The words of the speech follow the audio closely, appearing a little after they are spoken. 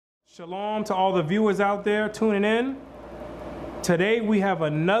Shalom to all the viewers out there tuning in. Today we have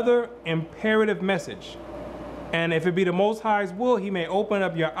another imperative message. And if it be the Most High's will, He may open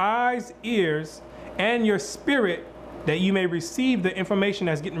up your eyes, ears, and your spirit that you may receive the information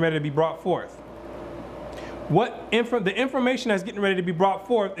that's getting ready to be brought forth. The information that's getting ready to be brought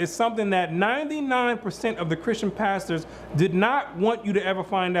forth is something that 99% of the Christian pastors did not want you to ever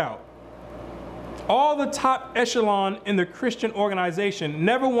find out. All the top echelon in the Christian organization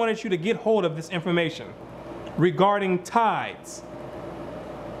never wanted you to get hold of this information regarding tithes.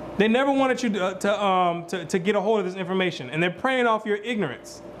 They never wanted you to get a hold of this information, and they're preying off your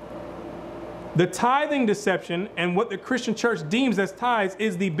ignorance. The tithing deception and what the Christian church deems as tithes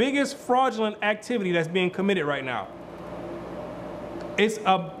is the biggest fraudulent activity that's being committed right now.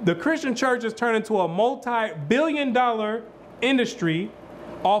 The Christian church has turned into a multi-billion-dollar industry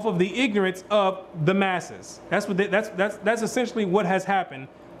off of the ignorance of the masses. That's essentially what has happened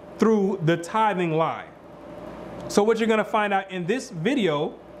through the tithing lie. So what you're going to find out in this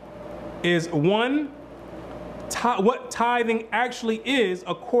video is one, what tithing actually is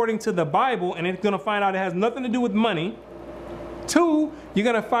according to the Bible, and it's going to find out it has nothing to do with money. Two, you're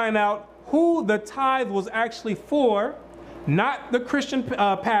going to find out who the tithe was actually for, not the Christian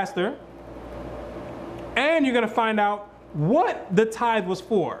pastor. And you're going to find out what the tithe was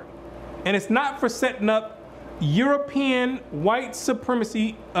for. And it's not for setting up European white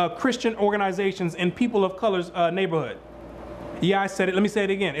supremacy Christian organizations in people of color's neighborhood. Yeah, I said it. Let me say it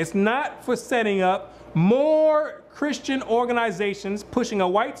again. It's not for setting up more Christian organizations pushing a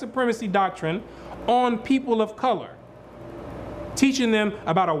white supremacy doctrine on people of color, teaching them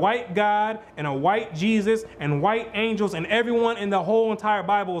about a white God and a white Jesus and white angels, and everyone in the whole entire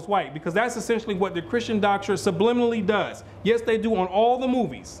Bible is white, because that's essentially what the Christian doctrine subliminally does. Yes, they do on all the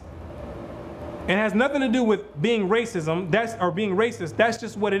movies. It has nothing to do with being racism, being racist. That's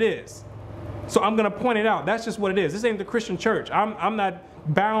just what it is. So I'm going to point it out. That's just what it is. This ain't the Christian church. I'm not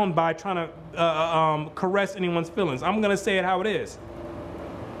bound by trying to caress anyone's feelings. I'm going to say it how it is.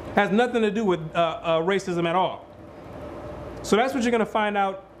 It has nothing to do with racism at all. So that's what you're going to find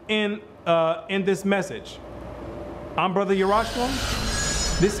out in this message. I'm Brother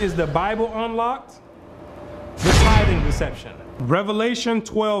Yarashalam. This is the Bible Unlocked, the Tithing Deception. Revelation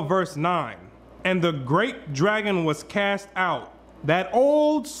 12 verse 9. And the great dragon was cast out, that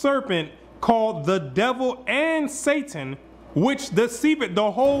old serpent called the devil and Satan, which deceiveth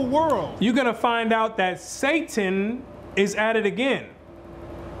the whole world. You're going to find out that Satan is at it again.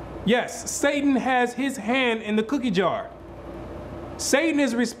 Yes, Satan has his hand in the cookie jar. Satan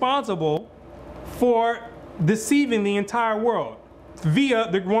is responsible for deceiving the entire world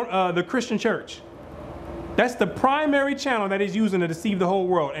via the Christian church. That's the primary channel that he's using to deceive the whole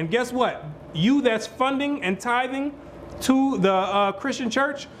world. And guess what? You that's funding and tithing to the Christian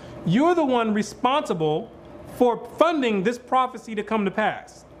church, you're the one responsible for funding this prophecy to come to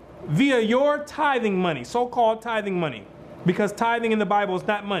pass via your tithing money, so-called tithing money, because tithing in the Bible is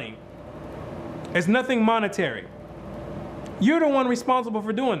not money. It's nothing monetary. You're the one responsible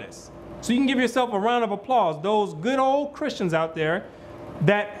for doing this. So you can give yourself a round of applause, those good old Christians out there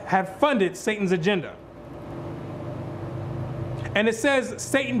that have funded Satan's agenda. And it says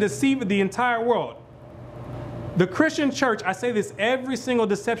Satan deceived the entire world. The Christian church, I say this every single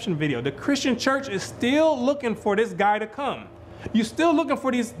deception video, the Christian church is still looking for this guy to come. You're still looking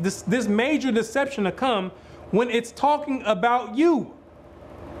for this major deception to come when it's talking about you.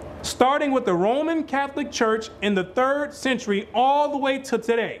 Starting with the Roman Catholic Church in the 3rd century all the way to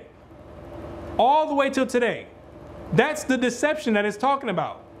today. All the way till today. That's the deception that it's talking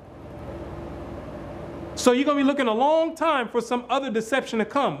about. So you're going to be looking a long time for some other deception to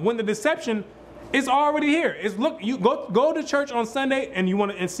come when the deception is already here. It's you go to church on Sunday and you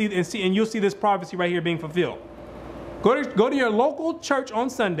want to and you'll see this prophecy right here being fulfilled. Go to your local church on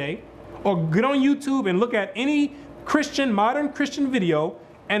Sunday, or get on YouTube and look at any modern Christian video,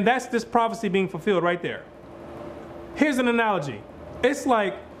 and that's this prophecy being fulfilled right there. Here's an analogy. It's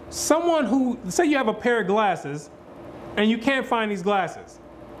like someone who, say you have a pair of glasses and you can't find these glasses.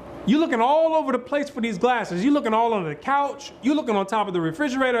 You're looking all over the place for these glasses. You're looking all under the couch. You're looking on top of the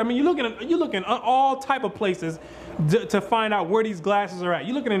refrigerator. I mean, you're looking at all type of places to find out where these glasses are at.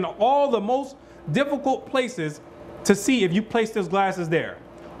 You're looking in all the most difficult places to see if you place those glasses there.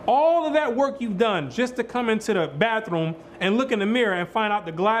 All of that work you've done just to come into the bathroom and look in the mirror and find out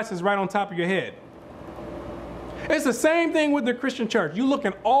the glasses right on top of your head. It's the same thing with the Christian church. You're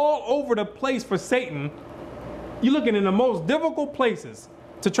looking all over the place for Satan. You're looking in the most difficult places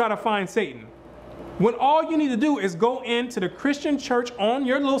to try to find Satan. When all you need to do is go into the Christian church on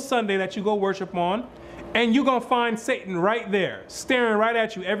your little Sunday that you go worship on And you're going to find Satan right there, staring right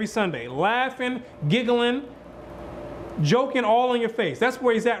at you every Sunday, laughing, giggling, joking all in your face. That's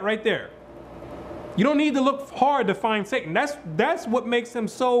where he's at right there. You don't need to look hard to find Satan. That's what makes him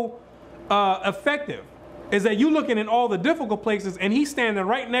so effective, is that you're looking in all the difficult places and he's standing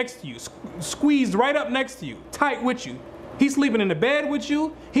right next to you, squeezed right up next to you, tight with you. He's sleeping in the bed with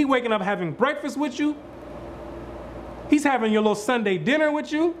you. He's waking up having breakfast with you. He's having your little Sunday dinner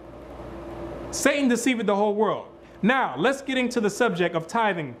with you. Satan deceived the whole world. Now, let's get into the subject of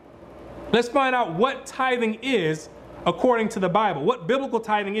tithing. Let's find out what tithing is according to the Bible, what biblical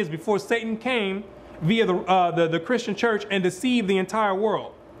tithing is before Satan came via the Christian church and deceived the entire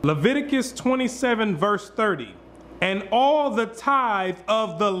world. Leviticus 27 verse 30. And all the tithe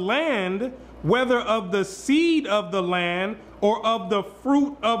of the land, whether of the seed of the land or of the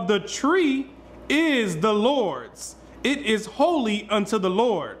fruit of the tree, is the Lord's. It is holy unto the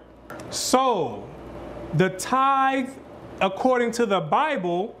Lord. So, the tithe, according to the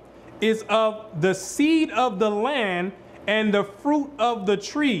Bible, is of the seed of the land and the fruit of the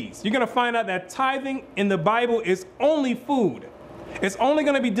trees. You're going to find out that tithing in the Bible is only food. It's only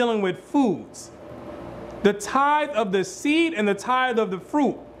going to be dealing with foods. The tithe of the seed and the tithe of the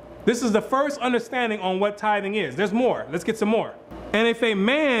fruit. This is the first understanding on what tithing is. There's more. Let's get some more. And if a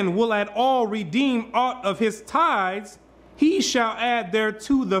man will at all redeem aught of his tithes, he shall add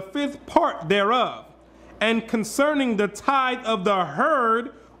thereto the fifth part thereof. And concerning the tithe of the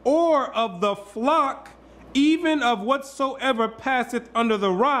herd or of the flock, even of whatsoever passeth under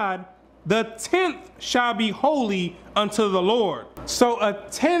the rod, the 10th shall be holy unto the Lord. So a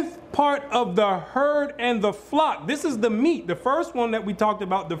 10th part of the herd and the flock. This is the meat. The first one that we talked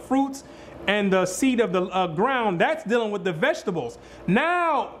about, the fruits and the seed of the ground, that's dealing with the vegetables.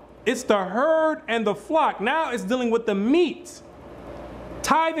 Now it's the herd and the flock. Now it's dealing with the meat.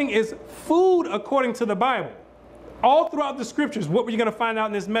 Tithing is food according to the Bible. All throughout the scriptures, what we're going to find out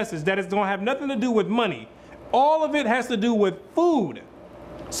in this message, that it's going to have nothing to do with money. All of it has to do with food.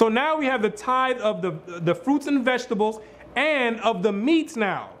 So now we have the tithe of the fruits and vegetables and of the meats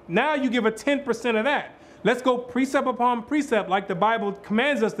now. Now you give a 10% of that. Let's go precept upon precept like the Bible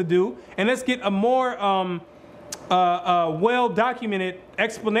commands us to do, and let's get a more well-documented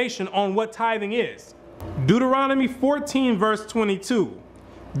explanation on what tithing is. Deuteronomy 14 verse 22.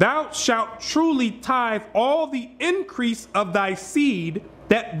 Thou shalt truly tithe all the increase of thy seed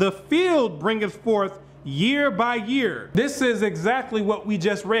that the field bringeth forth year by year. This is exactly what we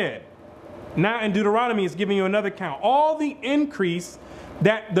just read. Now in Deuteronomy it's giving you another count. All the increase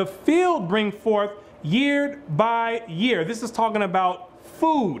that the field bring forth year by year. This is talking about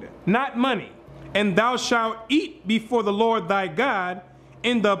food, not money. And thou shalt eat before the Lord thy God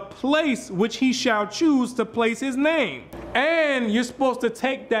in the place which he shall choose to place his name. And you're supposed to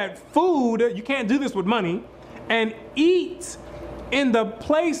take that food, you can't do this with money, and eat in the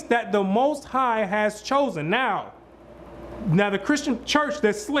place that the Most High has chosen. Now the Christian church,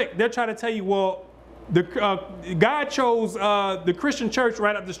 they're slick. They're trying to tell you, well, God chose the Christian church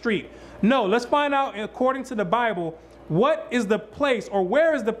right up the street. No, let's find out according to the Bible, what is the place, or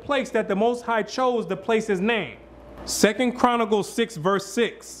where is the place that the Most High chose to place his name? 2 Chronicles 6 verse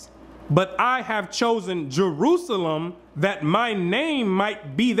 6. But I have chosen Jerusalem that my name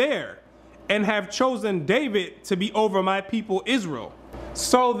might be there, and have chosen David to be over my people Israel.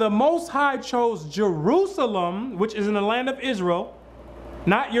 So the Most High chose Jerusalem, which is in the land of Israel,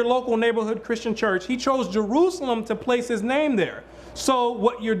 not your local neighborhood Christian church. He chose Jerusalem to place his name there. So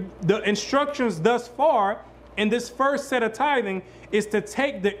what the instructions thus far in this first set of tithing is to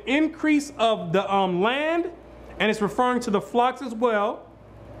take the increase of the land, and it's referring to the flocks as well,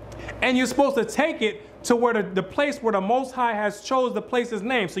 and you're supposed to take it to where the place where the Most High has chose to place his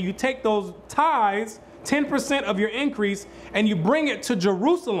name. So you take those tithes, 10% of your increase, and you bring it to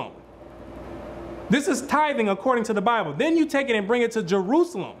Jerusalem. This is tithing according to the Bible. Then you take it and bring it to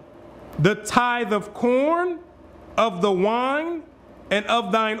Jerusalem. The tithe of corn, of the wine, and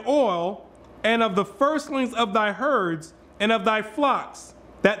of thine oil, and of the firstlings of thy herds, and of thy flocks,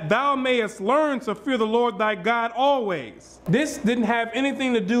 that thou mayest learn to fear the Lord thy God always. This didn't have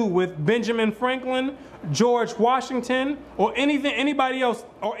anything to do with Benjamin Franklin, George Washington, or anybody else,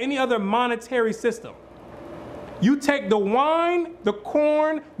 or any other monetary system. You take the wine, the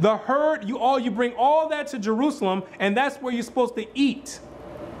corn, the herd, you bring all that to Jerusalem, and that's where you're supposed to eat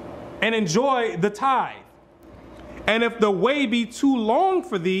and enjoy the tithe. And if the way be too long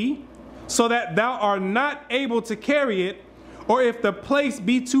for thee, so that thou art not able to carry it, or if the place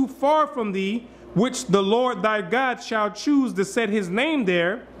be too far from thee, which the Lord thy God shall choose to set his name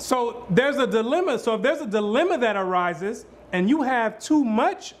there. So there's a dilemma. So if there's a dilemma that arises and you have too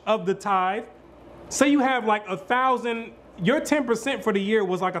much of the tithe Say you have like 1,000, your 10% for the year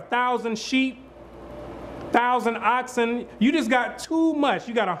was like 1,000 sheep, 1,000 oxen. You just got too much.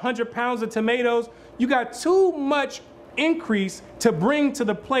 You got 100 pounds of tomatoes. You got too much increase to bring to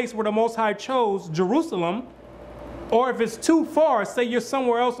the place where the Most High chose, Jerusalem. Or if it's too far, say you're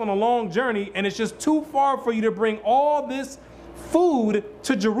somewhere else on a long journey and it's just too far for you to bring all this food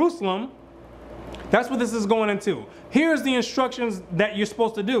to Jerusalem. That's what this is going into. Here's the instructions that you're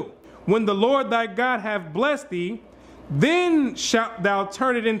supposed to do. When the Lord thy God hath blessed thee, then shalt thou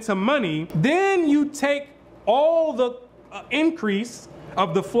turn it into money. Then you take all the increase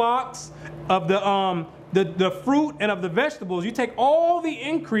of the flocks, of the fruit and of the vegetables. You take all the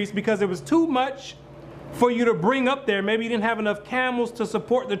increase because it was too much for you to bring up there. Maybe you didn't have enough camels to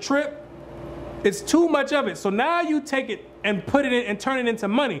support the trip. It's too much of it. So now you take it and put it in and turn it into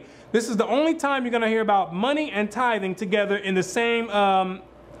money. This is the only time you're going to hear about money and tithing together in the same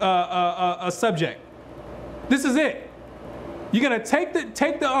subject. This is it. You're going to take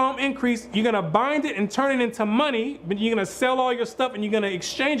the increase, you're going to bind it and turn it into money, but you're going to sell all your stuff and you're going to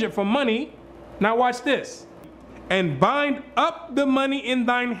exchange it for money. Now watch this. And bind up the money in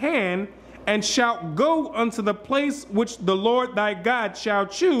thine hand, and shalt go unto the place which the Lord thy God shall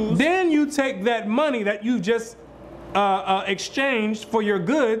choose. Then you take that money that you just exchanged for your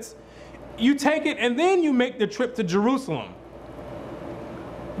goods, you take it and then you make the trip to Jerusalem.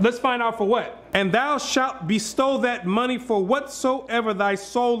 Let's find out for what. And thou shalt bestow that money for whatsoever thy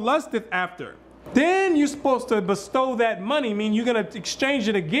soul lusteth after. Then you're supposed to bestow that money, meaning you're going to exchange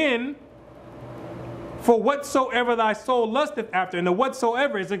it again for whatsoever thy soul lusteth after. And the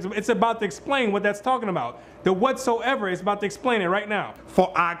whatsoever, it's about to explain what that's talking about. The whatsoever is about to explain it right now.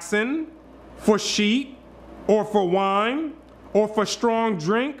 For oxen, for sheep, or for wine, or for strong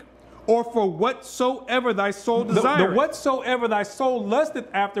drink, or for whatsoever thy soul desires. The whatsoever thy soul lusteth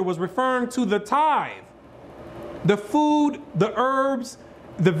after was referring to the tithe. The food, the herbs,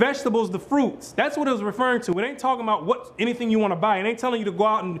 the vegetables, the fruits. That's what it was referring to. It ain't talking about anything you want to buy. It ain't telling you to go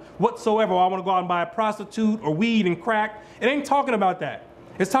out and whatsoever. I want to go out and buy a prostitute or weed and crack. It ain't talking about that.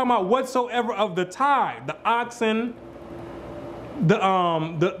 It's talking about whatsoever of the tithe. The oxen,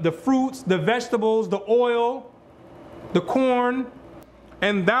 the fruits, the vegetables, the oil, the corn.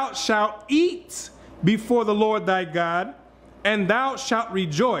 And thou shalt eat before the Lord thy God, and thou shalt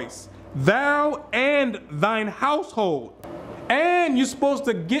rejoice, thou and thine household. And you're supposed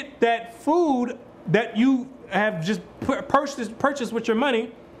to get that food that you have just purchased with your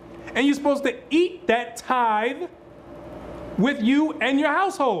money, and you're supposed to eat that tithe with you and your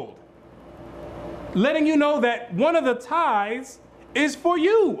household. Letting you know that one of the tithes is for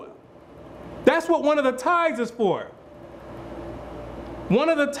you. That's what one of the tithes is for. One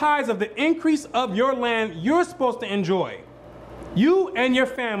of the tithes of the increase of your land you're supposed to enjoy. You and your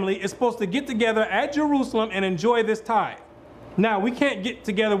family is supposed to get together at Jerusalem and enjoy this tithe. Now, we can't get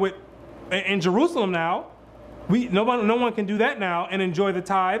together in Jerusalem now. No one can do that now and enjoy the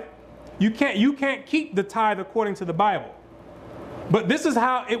tithe. You can't keep the tithe according to the Bible. But this is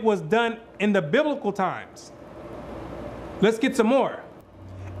how it was done in the biblical times. Let's get some more.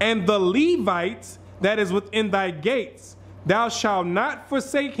 And the Levites that is within thy gates, thou shalt not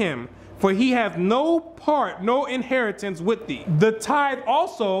forsake him, for he hath no part, no inheritance with thee. The tithe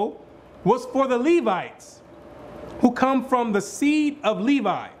also was for the Levites, who come from the seed of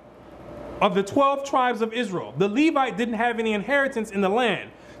Levi, of the 12 tribes of Israel. The Levite didn't have any inheritance in the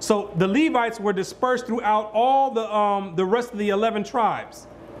land. So the Levites were dispersed throughout all the rest of the 11 tribes.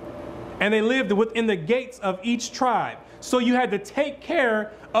 And they lived within the gates of each tribe. So you had to take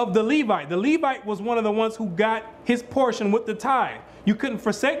care of the Levite. The Levite was one of the ones who got his portion with the tithe. You couldn't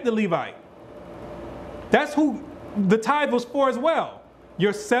forsake the Levite. That's who the tithe was for as well.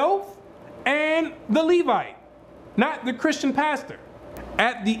 Yourself and the Levite, not the Christian pastor.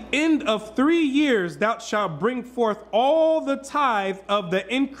 At the end of 3 years, thou shalt bring forth all the tithe of the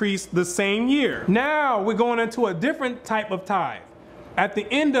increase the same year. Now we're going into a different type of tithe. At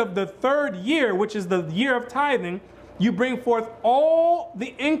the end of the 3rd year, which is the year of tithing, you bring forth all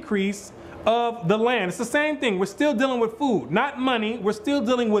the increase of the land. It's the same thing. We're still dealing with food, not money. We're still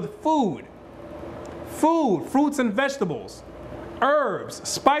dealing with food. Food, fruits and vegetables, herbs,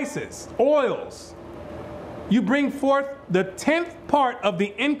 spices, oils. You bring forth the 10th part of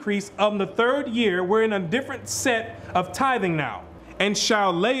the increase of the 3rd year. We're in a different set of tithing now. And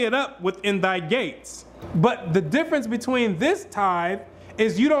shall lay it up within thy gates. But the difference between this tithe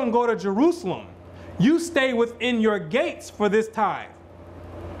is you don't go to Jerusalem. You stay within your gates for this tithe.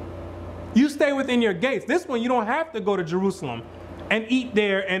 You stay within your gates. This one, you don't have to go to Jerusalem and eat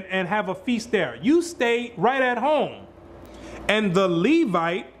there and have a feast there. You stay right at home. And the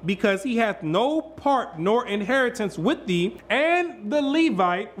Levite, because he hath no part nor inheritance with thee. And the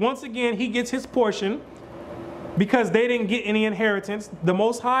Levite, once again, he gets his portion because they didn't get any inheritance. The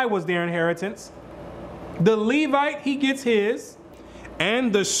Most High was their inheritance. The Levite, he gets his.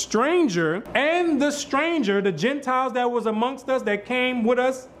 And the stranger, the Gentiles that was amongst us, that came with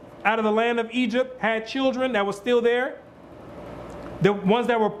us out of the land of Egypt, had children that were still there. The ones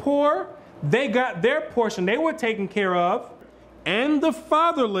that were poor, they got their portion. They were taken care of. And the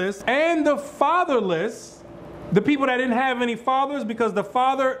fatherless, the people that didn't have any fathers, because the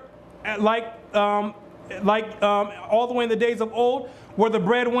father, all the way in the days of old, were the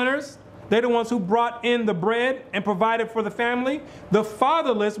breadwinners. They're the ones who brought in the bread and provided for the family. The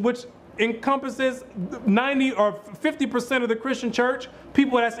fatherless, which encompasses 90 or 50% of the Christian church,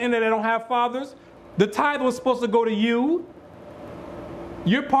 people that's in there that don't have fathers. The tithe was supposed to go to you.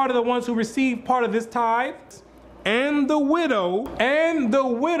 You're part of the ones who receive part of this tithe. And the widow,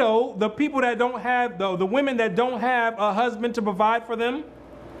 the people that don't have, the women that don't have a husband to provide for them.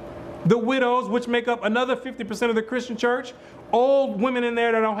 The widows, which make up another 50% of the Christian church. Old women in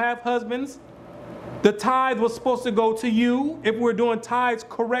there that don't have husbands. The tithe was supposed to go to you. If we're doing tithes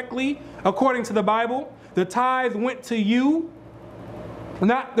correctly, according to the Bible, the tithe went to you,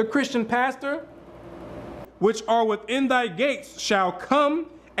 not the Christian pastor. Which are within thy gates shall come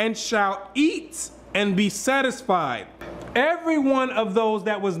and shall eat and be satisfied. Every one of those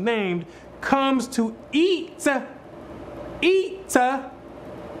that was named comes to eat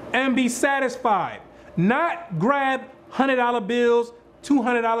and be satisfied. Not grab $100 bills,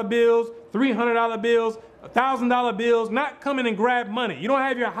 $200 bills, $300 bills, $1,000 bills, not come in and grab money. You don't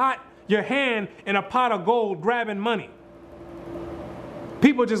have your hand in a pot of gold grabbing money.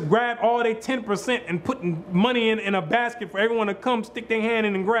 People just grab all their 10% and putting money in a basket for everyone to come stick their hand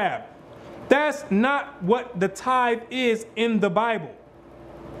in and grab. That's not what the tithe is in the Bible.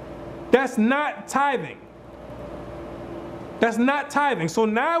 That's not tithing. That's not tithing. So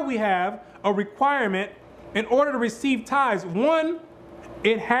now we have a requirement in order to receive tithes. One,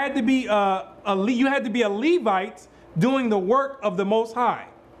 it had to be you had to be a Levite doing the work of the Most High.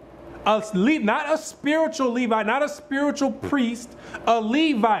 Not a spiritual Levite, not a spiritual priest, a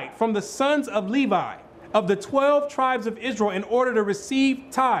Levite from the sons of Levi, of the 12 tribes of Israel, in order to receive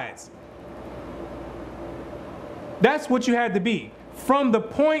tithes. That's what you had to be. From the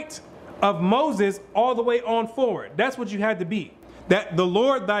point of Moses all the way on forward. That's what you had to be. That the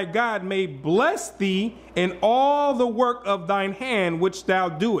Lord thy God may bless thee in all the work of thine hand which thou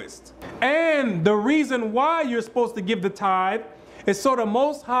doest. And the reason why you're supposed to give the tithe is so the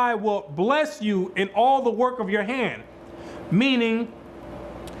Most High will bless you in all the work of your hand. Meaning,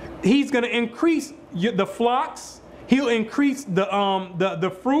 he's going to increase the flocks. He'll increase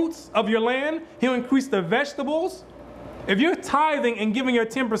the fruits of your land. He'll increase the vegetables. If you're tithing and giving your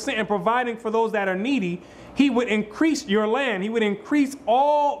 10% and providing for those that are needy, he would increase your land. He would increase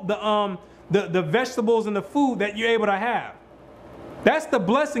all the vegetables and the food that you're able to have. That's the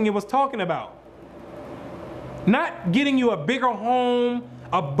blessing it was talking about. Not getting you a bigger home,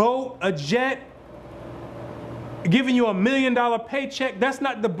 a boat, a jet, giving you $1 million paycheck. That's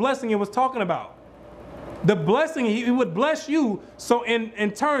not the blessing it was talking about. The blessing, he would bless you, so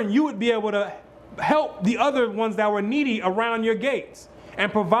in turn you would be able to help the other ones that were needy around your gates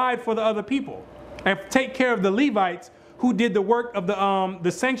and provide for the other people and take care of the Levites who did the work of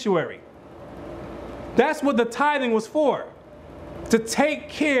the sanctuary. That's what the tithing was for, to take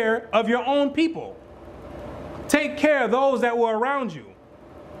care of your own people. Take care of those that were around you.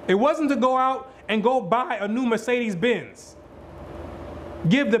 It wasn't to go out and go buy a new Mercedes-Benz.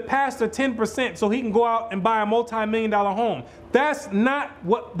 Give the pastor 10% so he can go out and buy a multi-million-dollar home. That's not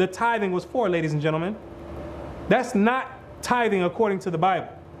what the tithing was for, ladies and gentlemen. That's not tithing according to the Bible.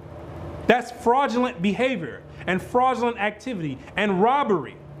 That's fraudulent behavior and fraudulent activity and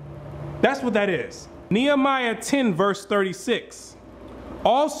robbery. That's what that is. Nehemiah 10 verse 36.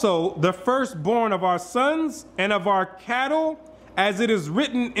 Also the firstborn of our sons and of our cattle, as it is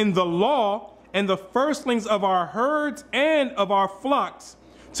written in the law, and the firstlings of our herds and of our flocks,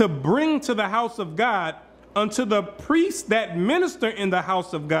 to bring to the house of God unto the priests that minister in the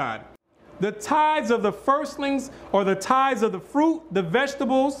house of God. The tithes of the firstlings, or the tithes of the fruit, the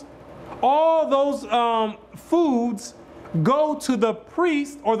vegetables, all those foods go to the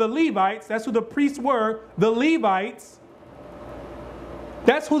priests or the Levites. That's who the priests were, the Levites.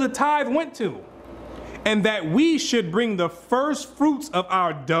 That's who the tithe went to. And that we should bring the first fruits of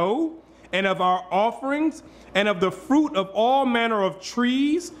our dough and of our offerings and of the fruit of all manner of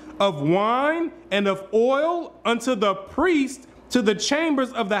trees, of wine and of oil unto the priest, to the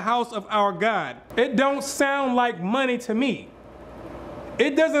chambers of the house of our God. It don't sound like money to me.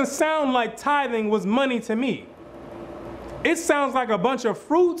 It doesn't sound like tithing was money to me. It sounds like a bunch of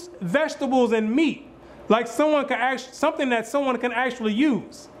fruits, vegetables, and meat. Like something that someone can actually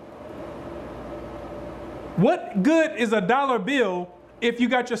use. What good is a dollar bill if you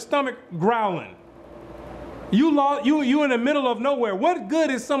got your stomach growling? You in the middle of nowhere. What good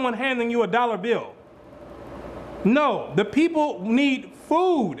is someone handing you a dollar bill? No, the people need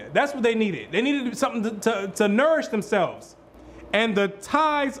food. That's what they needed. They needed something to nourish themselves. And the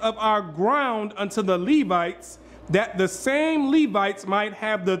tithes of our ground unto the Levites, that the same Levites might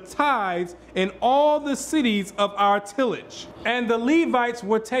have the tithes in all the cities of our tillage. And the Levites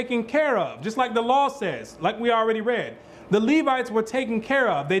were taken care of, just like the law says, like we already read. The Levites were taken care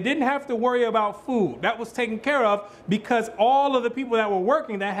of. They didn't have to worry about food. That was taken care of because all of the people that were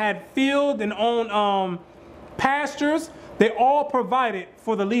working that had field and owned pastures, they all provided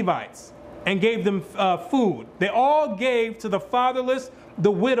for the Levites and gave them food. They all gave to the fatherless,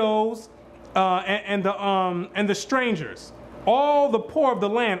 the widows, and the strangers. All the poor of the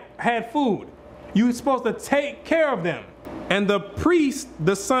land had food. You were supposed to take care of them. And the priest,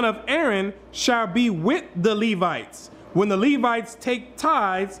 the son of Aaron, shall be with the Levites when the Levites take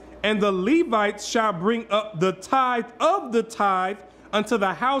tithes, and the Levites shall bring up the tithe of the tithe unto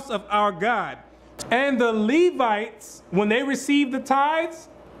the house of our God. And the Levites, when they receive the tithes,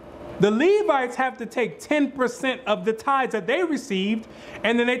 the Levites have to take 10% of the tithes that they received,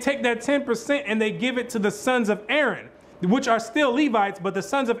 and then they take that 10% and they give it to the sons of Aaron, which are still Levites, but the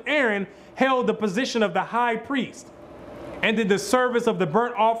sons of Aaron held the position of the high priest and did the service of the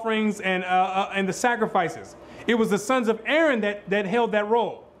burnt offerings and the sacrifices. It was the sons of Aaron that held that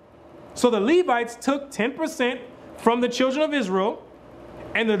role. So the Levites took 10% from the children of Israel,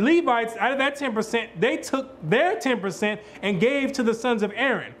 and the Levites, out of that 10%, they took their 10% and gave to the sons of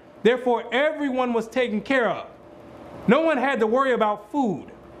Aaron. Therefore, everyone was taken care of. No one had to worry about food.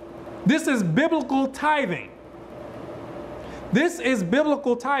 This is biblical tithing. This is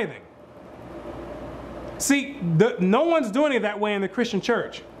biblical tithing. See, no one's doing it that way in the Christian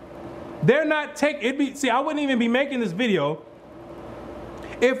church. They're not taking, see, I wouldn't even be making this video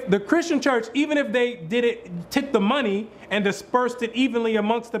if the Christian church, even if they took the money and dispersed it evenly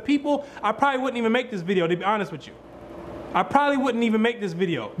amongst the people. I probably wouldn't even make this video, to be honest with you. I probably wouldn't even make this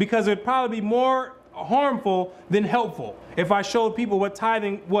video because it would probably be more harmful than helpful if I showed people what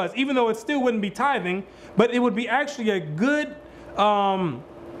tithing was, even though it still wouldn't be tithing, but it would be actually a good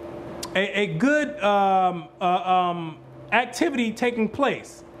activity taking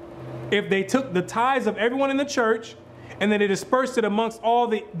place if they took the tithes of everyone in the church and then they dispersed it amongst all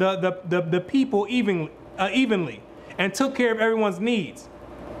the people evenly and took care of everyone's needs.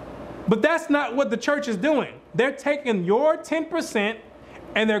 But that's not what the church is doing. They're taking your 10%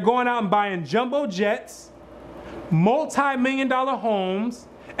 and they're going out and buying jumbo jets, multi-million-dollar homes,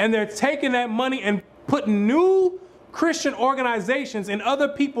 and they're taking that money and putting new Christian organizations in other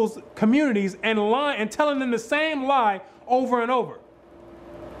people's communities and lying and telling them the same lie over and over.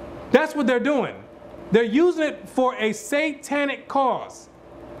 That's what they're doing. They're using it for a satanic cause.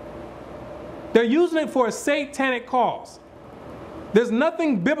 They're using it for a satanic cause. There's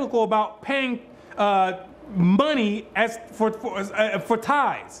nothing biblical about paying money for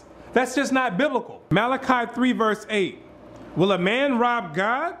tithes. That's just not biblical. Malachi 3 verse 8. Will a man rob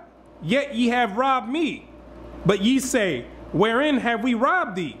God? Yet ye have robbed me. But ye say, wherein have we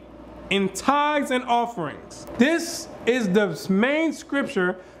robbed thee? In tithes and offerings. This is the main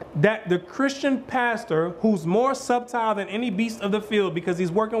scripture that the Christian pastor, who's more subtle than any beast of the field because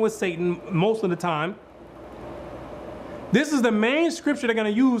he's working with Satan most of the time, this is the main scripture they're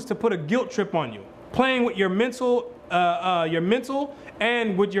going to use to put a guilt trip on you, playing with your mental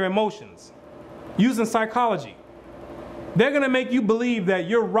and with your emotions, using psychology. They're going to make you believe that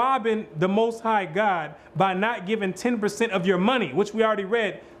you're robbing the Most High God by not giving 10% of your money, which we already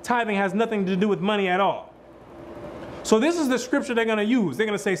read. Tithing has nothing to do with money at all. So this is the scripture they're going to use. They're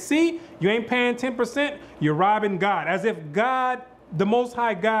going to say, see, you ain't paying 10%, you're robbing God. As if God, the Most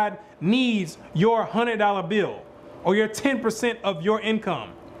High God, needs your $100 bill or your 10% of your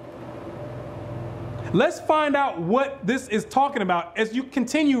income. Let's find out what this is talking about. As you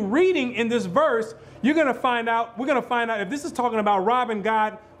continue reading in this verse, we're going to find out if this is talking about robbing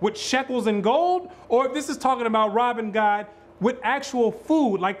God with shekels and gold, or if this is talking about robbing God with actual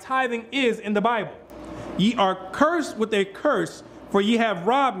food like tithing is in the Bible. Ye are cursed with a curse, for ye have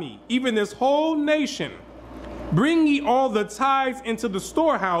robbed me, even this whole nation. Bring ye all the tithes into the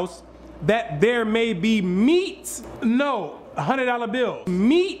storehouse, that there may be meat. No, $100 bill.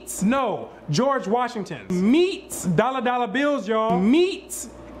 Meat. No, George Washington. Meat. Dollar bills, y'all. Meat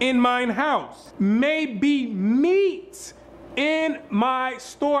in mine house. May be meat in my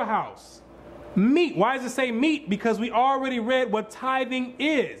storehouse. Meat. Why does it say meat? Because we already read what tithing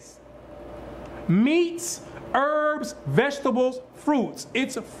is. Meats, herbs, vegetables, fruits.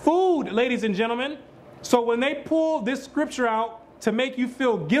 It's food, ladies and gentlemen. So when they pull this scripture out to make you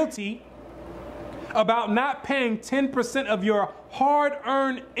feel guilty about not paying 10% of your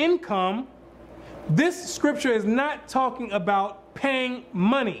hard-earned income, this scripture is not talking about paying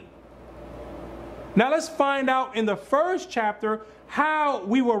money. Now let's find out in the first chapter how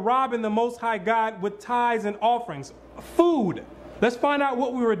we were robbing the Most High God with tithes and offerings. Food. Let's find out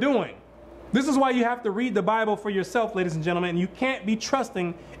what we were doing. This is why you have to read the Bible for yourself, ladies and gentlemen. You can't be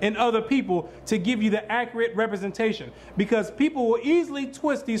trusting in other people to give you the accurate representation, because people will easily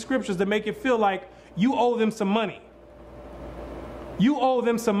twist these scriptures to make it feel like you owe them some money. You owe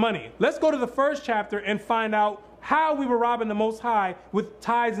them some money. Let's go to the first chapter and find out how we were robbing the Most High with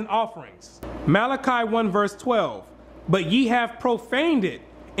tithes and offerings. Malachi 1 verse 12. But ye have profaned it,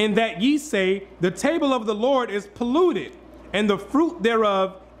 in that ye say, the table of the Lord is polluted, and the fruit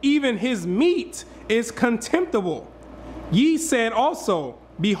thereof, even his meat, is contemptible. Ye said also,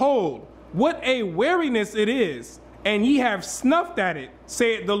 behold, what a weariness it is, and ye have snuffed at it,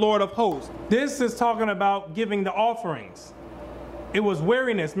 saith the Lord of hosts. This is talking about giving the offerings. It was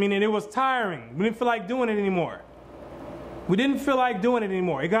weariness, meaning it was tiring. We didn't feel like doing it anymore. We didn't feel like doing it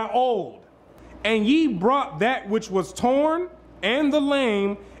anymore. It got old. And ye brought that which was torn, and the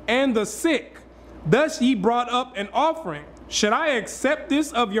lame, and the sick. Thus ye brought up an offering. Should I accept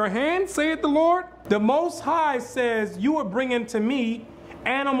this of your hand, saith the Lord? The Most High says, you are bringing to me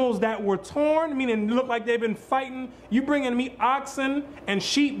animals that were torn, meaning look like they've been fighting. You bringing me oxen and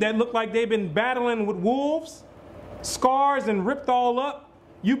sheep that look like they've been battling with wolves, scars and ripped all up.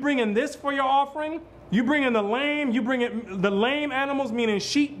 You bringing this for your offering? You bringing the lame? You bringing the lame animals, meaning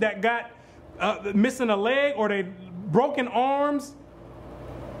sheep that got missing a leg or they broken arms?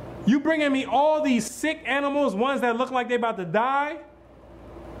 You bringing me all these sick animals, ones that look like they're about to die?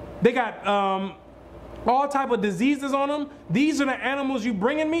 They got all type of diseases on them. These are the animals you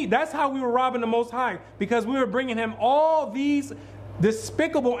bringing me? That's how we were robbing the Most High, because we were bringing him all these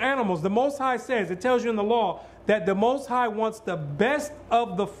despicable animals. The Most High says, it tells you in the law, that the Most High wants the best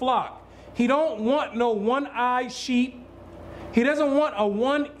of the flock. He don't want no one-eyed sheep. He doesn't want a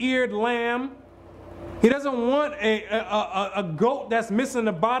one-eared lamb. He doesn't want a goat that's missing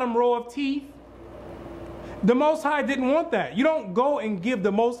the bottom row of teeth. The Most High didn't want that. You don't go and give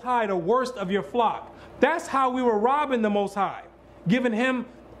the Most High the worst of your flock. That's how we were robbing the Most High, giving him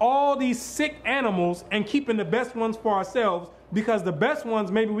all these sick animals and keeping the best ones for ourselves, because the best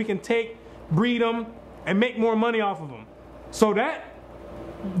ones maybe we can take, breed them, and make more money off of them. So that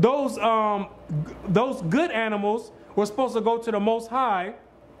those good animals were supposed to go to the Most High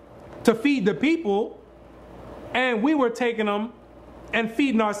to feed the people, and we were taking them and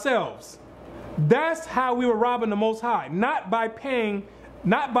feeding ourselves. That's how we were robbing the Most High, not by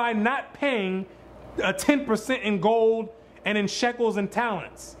not paying 10% in gold and in shekels and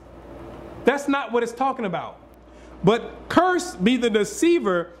talents. That's not what it's talking about. But cursed be the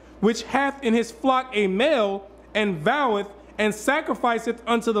deceiver which hath in his flock a male, and voweth and sacrificeth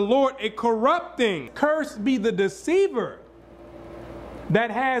unto the Lord a corrupt thing. Cursed be the deceiver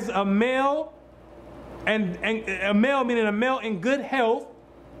that has a male, and a male meaning a male in good health,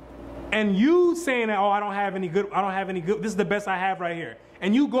 and you saying that, oh, I don't have any good, this is the best I have right here.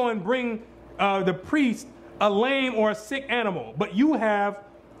 And you go and bring the priest a lame or a sick animal, but you have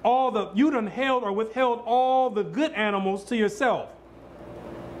you done held or withheld all the good animals to yourself.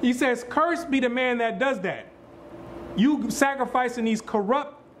 He says, cursed be the man that does that. You sacrificing these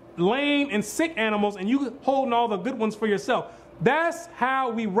corrupt, lame, and sick animals, and you holding all the good ones for yourself. That's how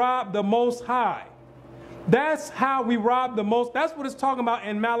we rob the Most High. That's how we rob the Most. That's what it's talking about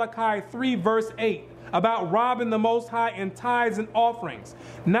in Malachi 3 verse 8, about robbing the Most High in tithes and offerings,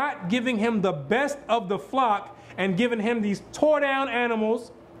 not giving him the best of the flock and giving him these tore down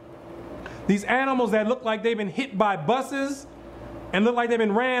animals, these animals that look like they've been hit by buses and look like they've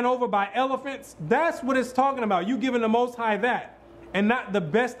been ran over by elephants. That's what it's talking about. You giving the Most High that, and not the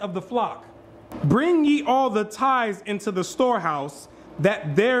best of the flock. Bring ye all the tithes into the storehouse,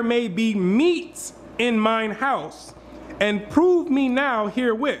 that there may be meat in mine house, and prove me now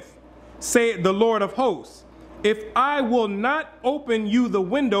herewith, saith the Lord of hosts, if I will not open you the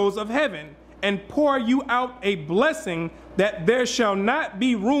windows of heaven, and pour you out a blessing that there shall not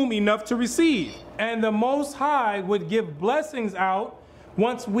be room enough to receive. And the Most High would give blessings out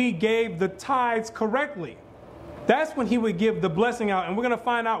once we gave the tithes correctly. That's when he would give the blessing out, and we're going to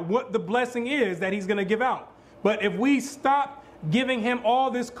find out what the blessing is that he's going to give out. But if we stop giving him all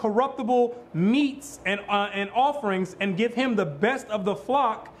this corruptible meats and offerings and give him the best of the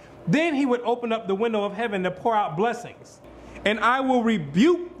flock, then he would open up the window of heaven to pour out blessings. And I will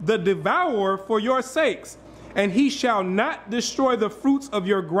rebuke the devourer for your sakes, and he shall not destroy the fruits of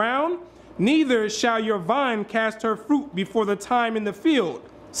your ground, neither shall your vine cast her fruit before the time in the field,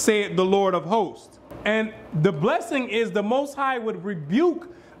 saith the Lord of hosts. And the blessing is the Most High would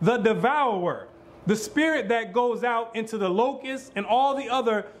rebuke the devourer, the spirit that goes out into the locusts and all the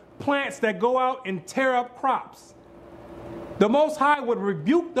other plants that go out and tear up crops. The Most High would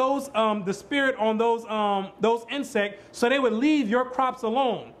rebuke those the spirit on those insects, so they would leave your crops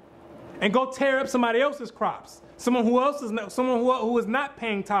alone and go tear up somebody else's crops. Someone who is not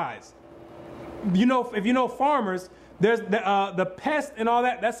paying tithes. You know, if you know farmers, there's the pest and all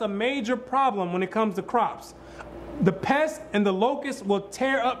that. That's a major problem when it comes to crops. The pest and the locust will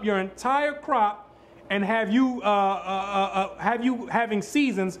tear up your entire crop and have you having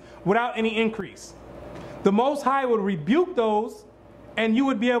seasons without any increase. The Most High would rebuke those, and you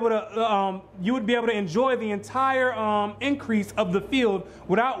would be able to enjoy the entire increase of the field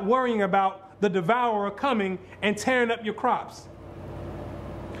without worrying about the devourer coming and tearing up your crops.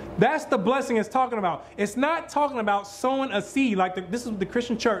 That's the blessing it's talking about. It's not talking about sowing a seed like this is the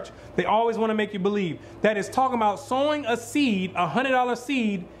Christian church. They always want to make you believe that it's talking about sowing a seed, $100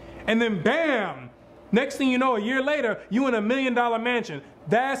 seed, and then bam, next thing you know, a year later, you in $1 million mansion.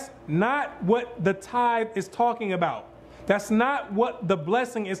 That's not what the tithe is talking about. That's not what the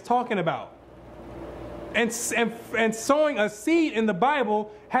blessing is talking about. And sowing a seed in the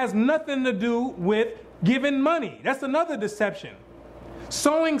Bible has nothing to do with giving money. That's another deception.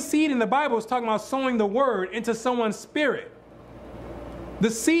 Sowing seed in the Bible is talking about sowing the word into someone's spirit. The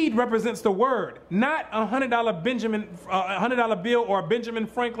seed represents the word, not a $100 bill or a Benjamin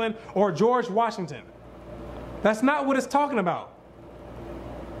Franklin or George Washington. That's not what it's talking about.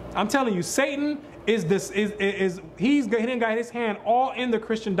 I'm telling you, Satan he didn't got his hand all in the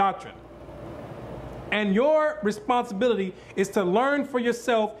Christian doctrine. And your responsibility is to learn for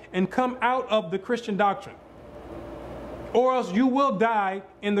yourself and come out of the Christian doctrine, or else you will die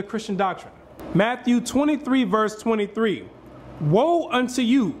in the Christian doctrine. Matthew 23 verse 23. Woe unto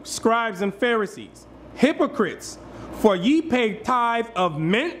you, scribes and Pharisees, hypocrites, for ye pay tithe of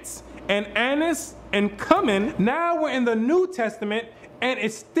mint and anise and cumin. Now we're in the New Testament and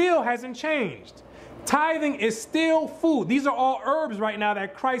it still hasn't changed. Tithing is still food. These are all herbs right now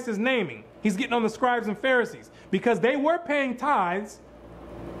that Christ is naming. He's getting on the scribes and Pharisees because they were paying tithes,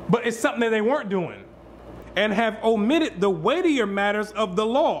 but it's something that they weren't doing. And have omitted the weightier matters of the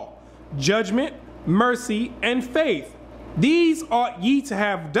law, judgment, mercy, and faith. These ought ye to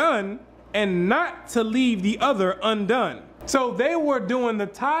have done, and not to leave the other undone. So they were doing the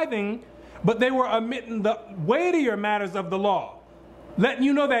tithing, but they were omitting the weightier matters of the law, letting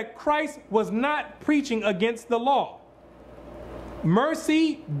you know that Christ was not preaching against the law.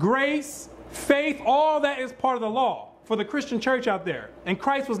 Mercy, grace, faith, all that is part of the law for the Christian church out there. And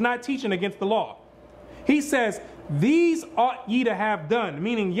Christ was not teaching against the law. He says, these ought ye to have done,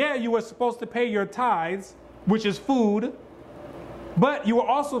 meaning, yeah, you were supposed to pay your tithes, which is food, but you were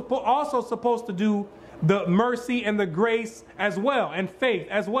also supposed to do the mercy and the grace as well, and faith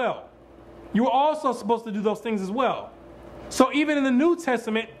as well. You were also supposed to do those things as well. So even in the New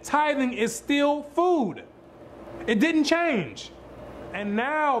Testament, tithing is still food. It didn't change. And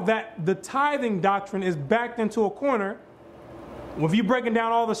now that the tithing doctrine is backed into a corner, if you're breaking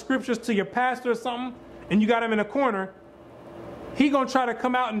down all the scriptures to your pastor or something, and you got him in a corner, he gonna try to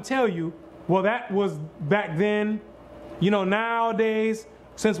come out and tell you, well, that was back then. You know, nowadays,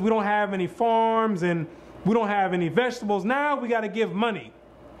 since we don't have any farms and we don't have any vegetables, now we got to give money.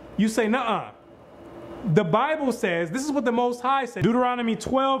 You say, nuh-uh. The Bible says, this is what the Most High said, Deuteronomy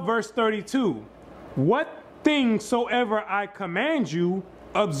 12, verse 32. What things soever I command you,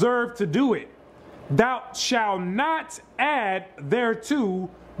 observe to do it. Thou shalt not add thereto,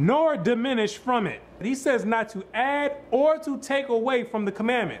 nor diminish from it. He says not to add or to take away from the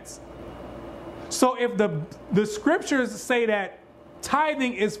commandments. So if the scriptures say that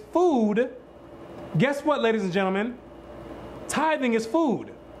tithing is food, guess what, ladies and gentlemen? Tithing is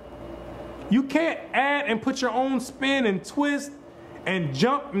food. You can't add and put your own spin and twist and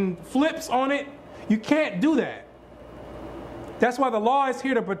jump and flips on it. You can't do that. That's why the law is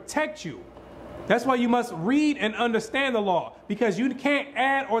here to protect you. That's why you must read and understand the law, because you can't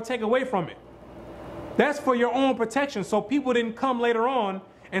add or take away from it. That's for your own protection, so people didn't come later on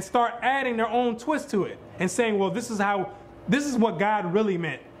and start adding their own twist to it and saying, well, this is what God really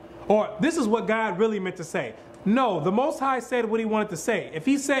meant, or this is what God really meant to say. No, the Most High said what he wanted to say. If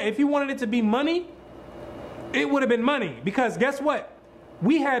he wanted it to be money, It would have been money, because guess what?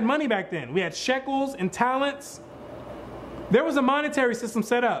 We had money back then. We had shekels and talents. There was a monetary system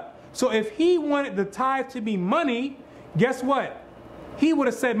set up. So if he wanted the tithe to be money, guess what? He would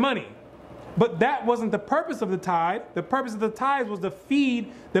have said money. But that wasn't the purpose of the tithe. The purpose of the tithe was to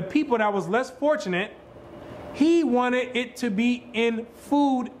feed the people that was less fortunate. He wanted it to be in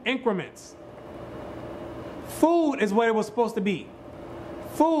food increments. Food is what it was supposed to be.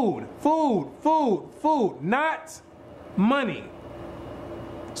 Food, food, food, food, not money.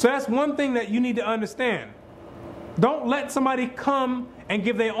 So that's one thing that you need to understand. Don't let somebody come and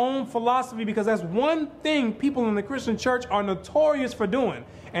give their own philosophy, because that's one thing people in the Christian church are notorious for doing,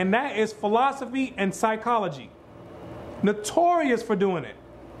 and that is philosophy and psychology. Notorious for doing it.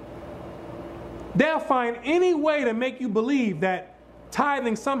 They'll find any way to make you believe that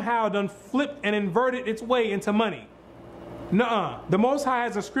tithing somehow done flipped and inverted its way into money. Nuh-uh. The Most High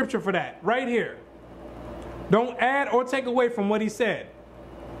has a scripture for that right here. Don't add or take away from what he said.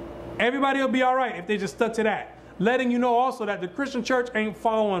 Everybody will be all right if they just stuck to that. Letting you know also that the Christian church ain't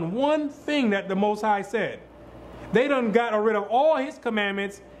following one thing that the Most High said. They done got rid of all his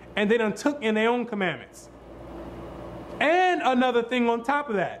commandments, and they done took in their own commandments. And another thing on top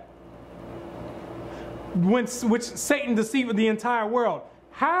of that, which Satan deceived the entire world.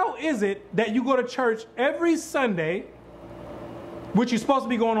 How is it that you go to church every Sunday, which you're supposed to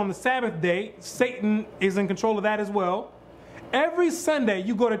be going on the Sabbath day? Satan is in control of that as well. Every Sunday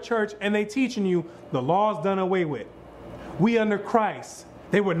you go to church and they teaching you the law's done away with. We under Christ.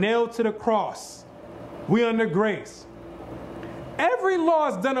 They were nailed to the cross. We under grace. Every law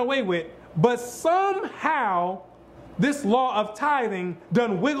is done away with, but somehow this law of tithing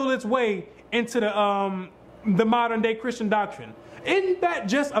done wiggled its way into the modern day Christian doctrine. Isn't that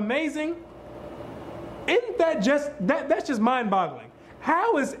just amazing? Isn't that just, that's just mind-boggling.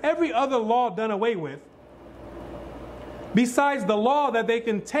 How is every other law done away with, besides the law that they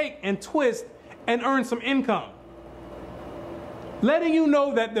can take and twist and earn some income? Letting you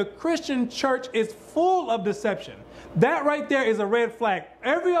know that the Christian church is full of deception. That right there is a red flag.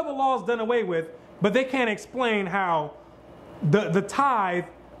 Every other law is done away with, but they can't explain how the tithe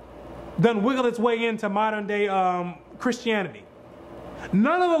done wiggled its way into modern day Christianity.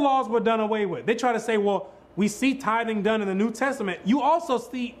 None of the laws were done away with. They try to say, well, we see tithing done in the New Testament. You also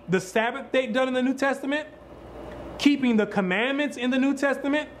see the Sabbath day done in the New Testament, keeping the commandments in the New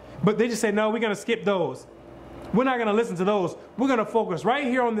Testament, but they just say, no, we're going to skip those. We're not going to listen to those. We're going to focus right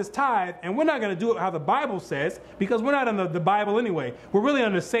here on this tithe, and we're not going to do it how the Bible says, because we're not under the Bible anyway. We're really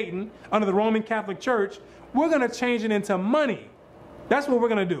under Satan, under the Roman Catholic Church. We're going to change it into money. That's what we're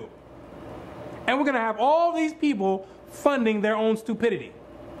going to do. And we're going to have all these people funding their own stupidity.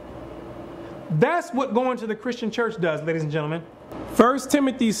 That's what going to the Christian church does, ladies and gentlemen. 1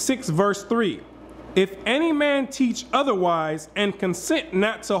 Timothy 6 verse 3. If any man teach otherwise and consent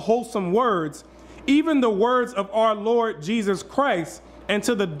not to wholesome words, even the words of our Lord Jesus Christ, and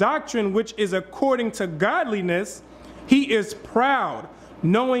to the doctrine which is according to godliness, he is proud,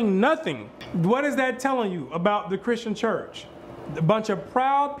 knowing nothing. What is that telling you about the Christian church? A bunch of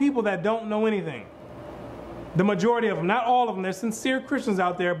proud people that don't know anything. The majority of them, not all of them, there's sincere Christians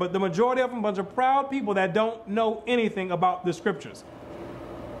out there, but the majority of them, a bunch of proud people that don't know anything about the scriptures.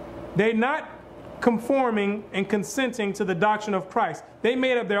 They're not conforming and consenting to the doctrine of Christ. They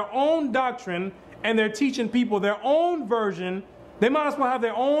made up their own doctrine, and they're teaching people their own version. They might as well have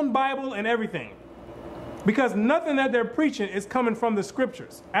their own Bible and everything, because nothing that they're preaching is coming from the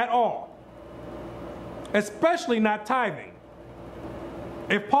scriptures at all, especially not tithing.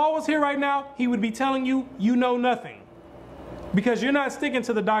 If Paul was here right now, he would be telling you, you know nothing, because you're not sticking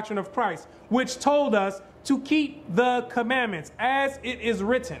to the doctrine of Christ, which told us to keep the commandments as it is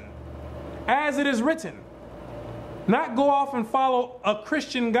written. As it is written. Not go off and follow a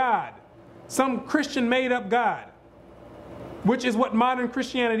Christian God, some Christian made-up God, which is what modern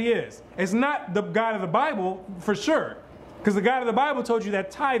Christianity is. It's not the God of the Bible, for sure, because the God of the Bible told you that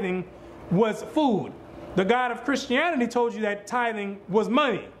tithing was food. The God of Christianity told you that tithing was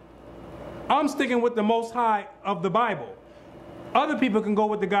money. I'm sticking with the Most High of the Bible. Other people can go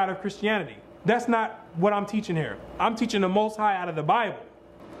with the God of Christianity. That's not what I'm teaching here. I'm teaching the Most High out of the Bible.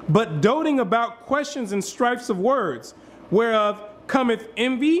 But doting about questions and strifes of words, whereof cometh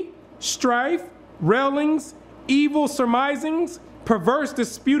envy, strife, railings, evil surmisings, perverse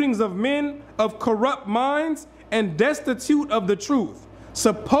disputings of men of corrupt minds, and destitute of the truth,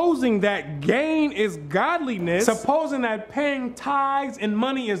 supposing that gain is godliness, supposing that paying tithes and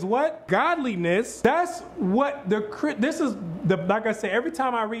money is what? Godliness. That's what like I say, every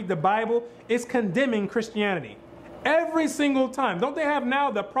time I read the Bible, it's condemning Christianity. Every single time. Don't they have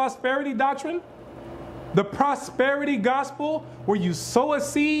now the prosperity doctrine? The prosperity gospel, where you sow a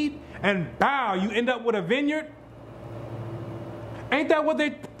seed and bow, you end up with a vineyard. Ain't that what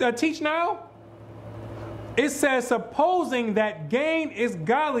they teach now? It says, supposing that gain is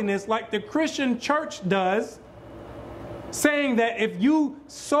godliness, like the Christian church does, saying that if you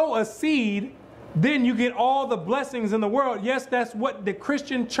sow a seed, then you get all the blessings in the world. Yes, that's what the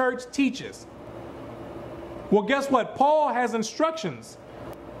Christian church teaches. Well, guess what? Paul has instructions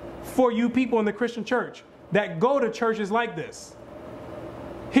for you people in the Christian church that go to churches like this.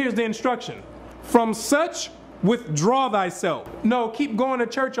 Here's the instruction. From such, withdraw thyself. No, keep going to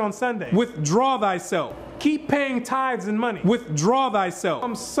church on Sunday. Withdraw thyself. Keep paying tithes and money. Withdraw thyself.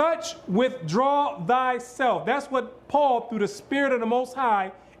 From such, withdraw thyself. That's what Paul, through the Spirit of the Most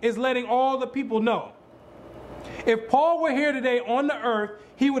High, is letting all the people know. If Paul were here today on the earth,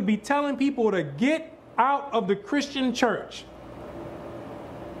 he would be telling people to get out of the Christian church,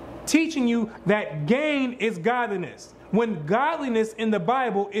 teaching you that gain is godliness, when godliness in the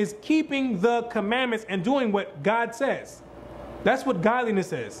Bible is keeping the commandments and doing what God says. That's what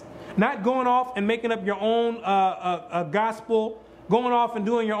godliness is. Not going off and making up your own gospel, going off and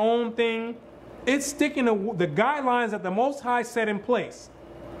doing your own thing. It's sticking to the guidelines that the Most High set in place.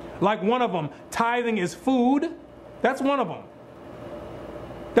 Like one of them, tithing is food. That's one of them.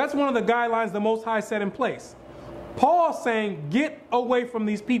 That's one of the guidelines the Most High set in place. Paul's saying, get away from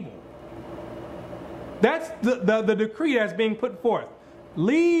these people. That's the decree that's being put forth.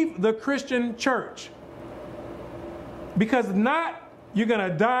 Leave the Christian church. Because if not, you're going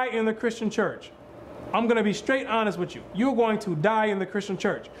to die in the Christian church. I'm going to be straight honest with you. You're going to die in the Christian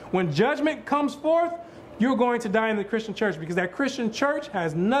church. When judgment comes forth, you're going to die in the Christian church, because that Christian church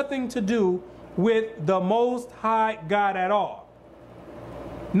has nothing to do with the Most High God at all.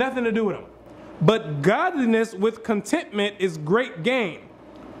 Nothing to do with him. But godliness with contentment is great gain.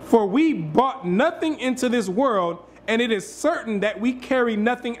 For we brought nothing into this world, and it is certain that we carry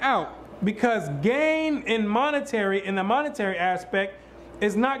nothing out. Because gain in the monetary aspect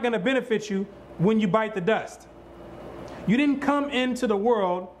is not going to benefit you when you bite the dust. You didn't come into the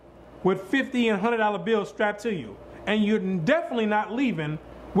world with $50 and $100 bills strapped to you. And you're definitely not leaving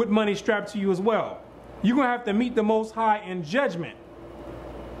with money strapped to you as well. You're going to have to meet the Most High in judgment.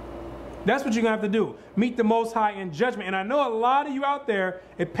 That's what you're going to have to do. Meet the Most High in judgment. And I know a lot of you out there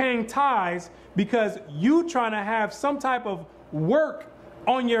are paying tithes because you trying to have some type of work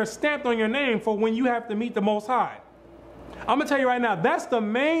stamped on your name for when you have to meet the Most High. I'm going to tell you right now, that's the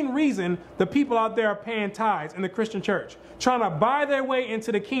main reason the people out there are paying tithes in the Christian church, trying to buy their way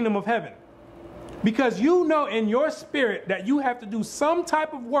into the kingdom of heaven. Because you know in your spirit that you have to do some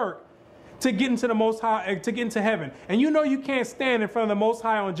type of work to get into the Most High, to get into heaven. And you know you can't stand in front of the Most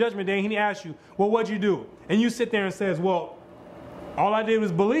High on Judgment Day and he asks you, well, what'd you do? And you sit there and says, well, all I did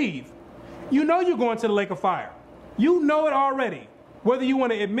was believe. You know you're going to the lake of fire. You know it already. Whether you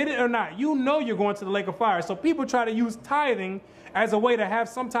want to admit it or not, you know you're going to the lake of fire. So people try to use tithing as a way to have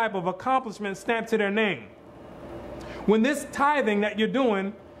some type of accomplishment stamped to their name. When this tithing that you're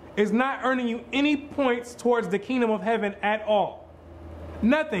doing is not earning you any points towards the kingdom of heaven at all.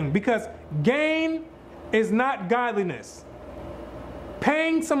 Nothing, because gain is not godliness.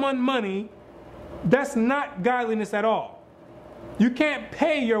 Paying someone money, that's not godliness at all. You can't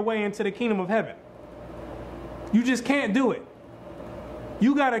pay your way into the kingdom of heaven. You just can't do it.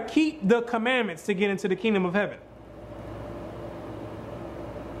 You got to keep the commandments to get into the kingdom of heaven.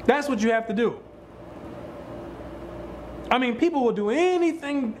 That's what you have to do. I mean, people will do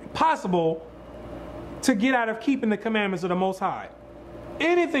anything possible to get out of keeping the commandments of the Most High.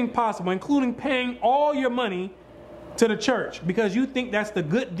 Anything possible, including paying all your money to the church, because you think that's the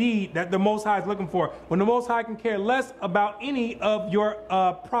good deed that the Most High is looking for, when the Most High can care less about any of your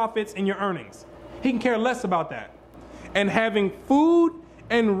profits and your earnings. He can care less about that. And having food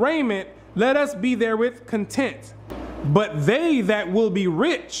and raiment, let us be therewith content. But they that will be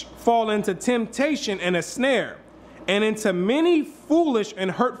rich fall into temptation and a snare, and into many foolish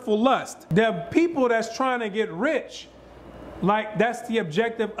and hurtful lusts. The people that's trying to get rich, like that's the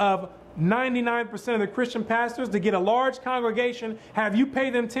objective of 99% of the Christian pastors, to get a large congregation, have you pay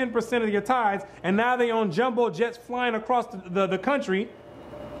them 10% of your tithes, and now they own jumbo jets flying across the country.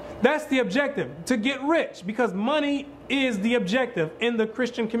 That's the objective, to get rich, because money is the objective in the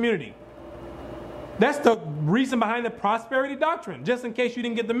Christian community. That's the reason behind the prosperity doctrine. Just in case you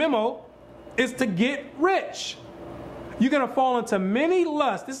didn't get the memo, is to get rich. You're going to fall into many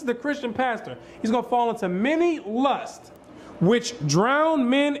lusts. This is the Christian pastor. He's going to fall into many lusts, which drown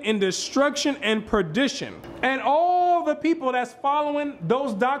men in destruction and perdition. And all the people that's following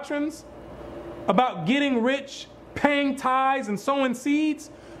those doctrines about getting rich, paying tithes, and sowing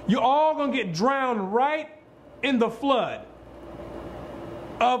seeds, You're all going to get drowned right in the flood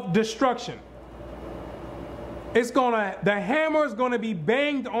of destruction. The hammer is going to be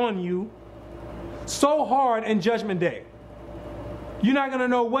banged on you so hard in Judgment Day. You're not going to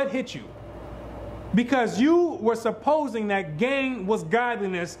know what hit you. Because you were supposing that gain was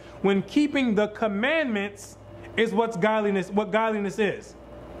godliness, when keeping the commandments is what godliness is.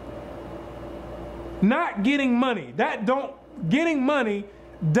 Not getting money. Getting money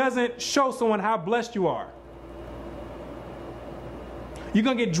doesn't show someone how blessed you are. You're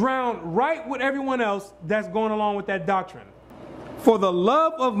going to get drowned right with everyone else that's going along with that doctrine. For the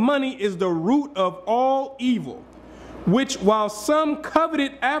love of money is the root of all evil, which while some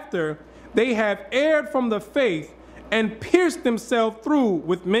coveted after, they have erred from the faith and pierced themselves through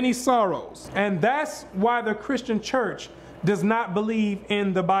with many sorrows. And that's why the Christian church does not believe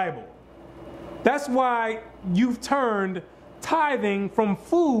in the Bible. That's why you've turned tithing from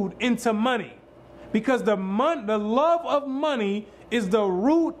food into money. Because the love of money is the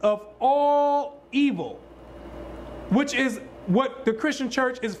root of all evil, which is what the Christian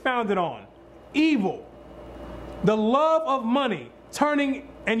church is founded on. Evil. The love of money,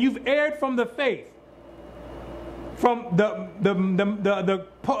 and you've erred from the faith. From the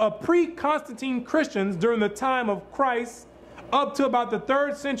pre-Constantine Christians during the time of Christ up to about the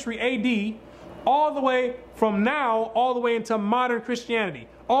 3rd century AD, all the way from now, all the way into modern Christianity.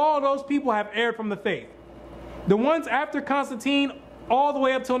 All those people have erred from the faith. The ones after Constantine, all the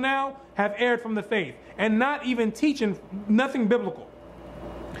way up till now, have erred from the faith and not even teaching nothing biblical.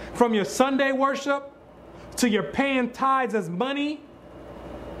 From your Sunday worship, to your paying tithes as money,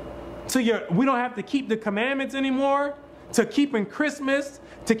 to we don't have to keep the commandments anymore, to keeping Christmas,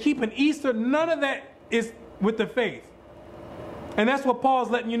 to keeping Easter, none of that is with the faith. And that's what Paul's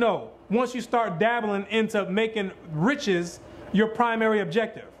letting you know. Once you start dabbling into making riches your primary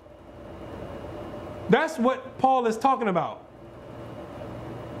objective. That's what Paul is talking about.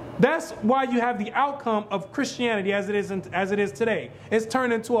 That's why you have the outcome of Christianity as it is today. It's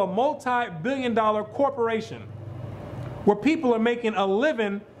turned into a multi-billion-dollar corporation where people are making a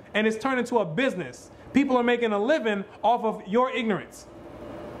living, and it's turned into a business. People are making a living off of your ignorance.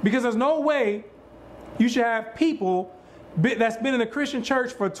 Because there's no way you should have people that's been in the Christian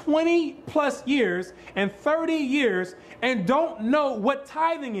church for 20 plus years and 30 years and don't know what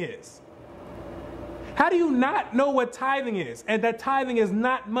tithing is. How do you not know what tithing is, and that tithing is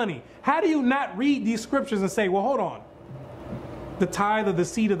not money? How do you not read these scriptures and say, well, hold on. The tithe of the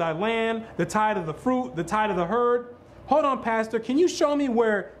seed of thy land, the tithe of the fruit, the tithe of the herd. Hold on, Pastor, can you show me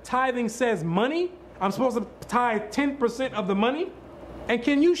where tithing says money? I'm supposed to tithe 10% of the money? And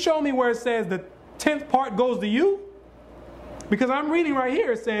can you show me where it says the 10th part goes to you? Because I'm reading right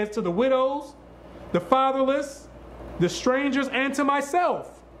here, it says to the widows, the fatherless, the strangers, and to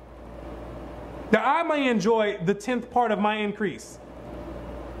myself, that I may enjoy the 10th part of my increase.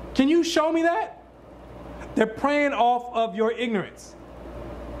 Can you show me that? They're preying off of your ignorance.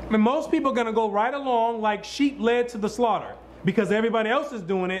 And most people are going to go right along like sheep led to the slaughter. Because everybody else is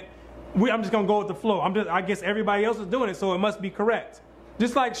doing it, I'm just going to go with the flow. I guess everybody else is doing it, so it must be correct.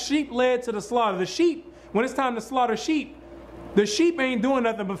 Just like sheep led to the slaughter. The sheep, when it's time to slaughter sheep, the sheep ain't doing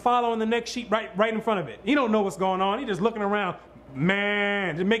nothing but following the next sheep right in front of it. He don't know what's going on. He just looking around,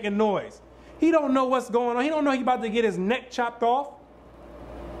 man, just making noise. He don't know what's going on. He don't know he's about to get his neck chopped off.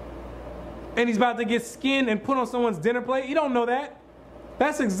 And he's about to get skinned and put on someone's dinner plate. He don't know that.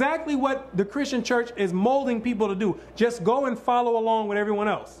 That's exactly what the Christian church is molding people to do. Just go and follow along with everyone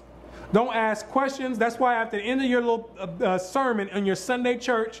else. Don't ask questions. That's why after the end of your little sermon in your Sunday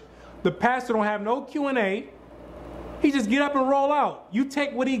church, the pastor don't have no Q&A. He just get up and roll out. You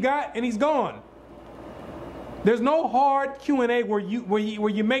take what he got and he's gone. There's no hard Q&A where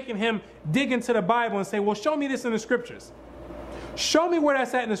you're making him dig into the Bible and say, well, show me this in the scriptures. Show me where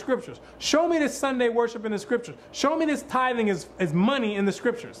that's at in the scriptures. Show me this Sunday worship in the scriptures. Show me this tithing is money in the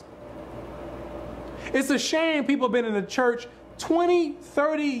scriptures. It's a shame people have been in the church 20,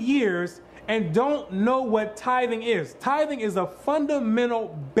 30 years and don't know what tithing is. Tithing is a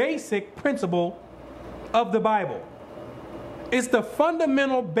fundamental, basic principle of the Bible. It's the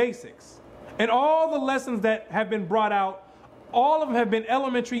fundamental basics. And all the lessons that have been brought out, all of them have been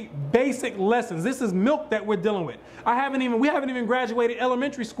elementary, basic lessons. This is milk that we're dealing with. We haven't even graduated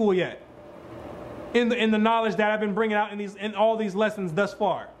elementary school yet in the knowledge that I've been bringing out in all these lessons thus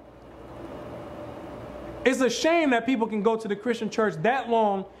far. It's a shame that people can go to the Christian church that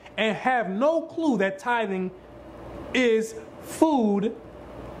long and have no clue that tithing is food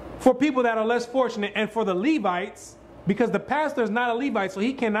for people that are less fortunate and for the Levites, because the pastor is not a Levite, so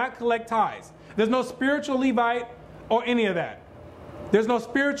he cannot collect tithes. There's no spiritual Levite or any of that. There's no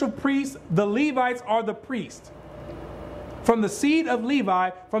spiritual priest. The Levites are the priests. From the seed of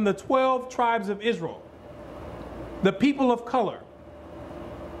Levi, from the 12 tribes of Israel. The people of color.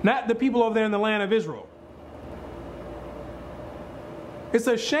 Not the people over there in the land of Israel. It's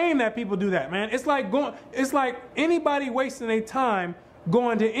a shame that people do that, man. It's like anybody wasting their time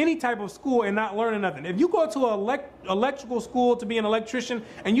going to any type of school and not learning nothing. If you go to an electrical school to be an electrician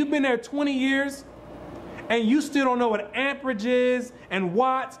and you've been there 20 years and you still don't know what amperage is and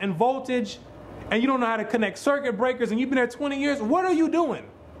watts and voltage and you don't know how to connect circuit breakers and you've been there 20 years, what are you doing?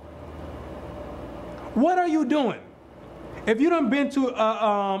 What are you doing? If you done been to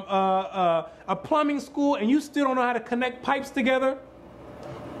a plumbing school and you still don't know how to connect pipes together,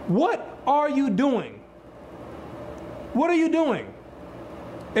 what are you doing? What are you doing?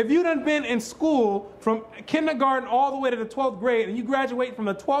 If you done been in school from kindergarten all the way to the 12th grade and you graduate from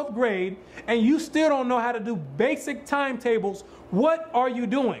the 12th grade and you still don't know how to do basic timetables, what are you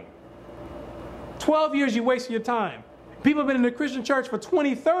doing? 12 years you wasted your time. People have been in the Christian church for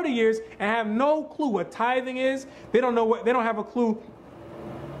 20, 30 years and have no clue what tithing is. They don't have a clue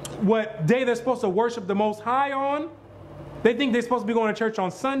what day they're supposed to worship the Most High on. They think they're supposed to be going to church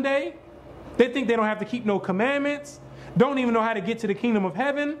on Sunday. They think they don't have to keep no commandments. Don't even know how to get to the kingdom of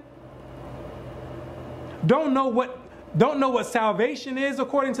heaven. Don't know what salvation is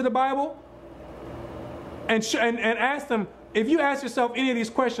according to the Bible. And ask them, if you ask yourself any of these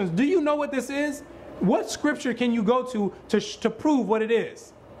questions, do you know what this is? What scripture can you go to prove what it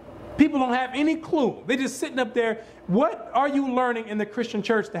is? People don't have any clue. They're just sitting up there. What are you learning in the Christian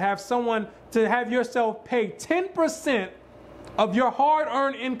church to have yourself pay 10% of your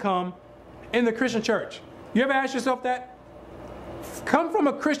hard-earned income in the Christian church? You ever ask yourself that? Come from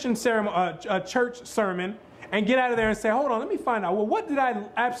a Christian a church sermon and get out of there and say, hold on, let me find out. Well, what did I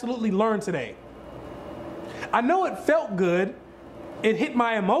absolutely learn today? I know it felt good. It hit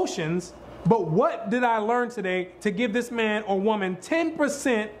my emotions. But what did I learn today to give this man or woman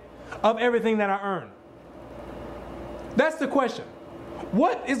 10% of everything that I earn? That's the question.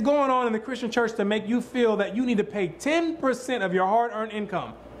 What is going on in the Christian church to make you feel that you need to pay 10% of your hard-earned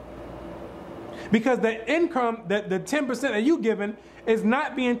income? Because the income, the 10% that you've given is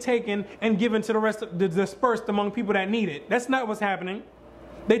not being taken and given to the rest of dispersed among people that need it. That's not what's happening.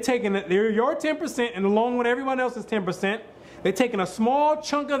 They're taking your 10% and along with everyone else's 10%, they're taking a small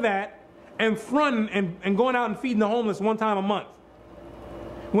chunk of that and fronting and going out and feeding the homeless one time a month.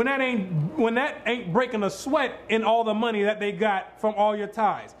 When that ain't breaking a sweat in all the money that they got from all your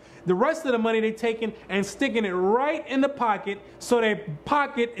tithes. The rest of the money they taking and sticking it right in the pocket, so their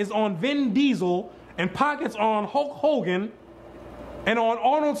pocket is on Vin Diesel and pockets on Hulk Hogan and on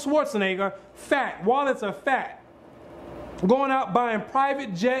Arnold Schwarzenegger, fat. Wallets are fat. Going out buying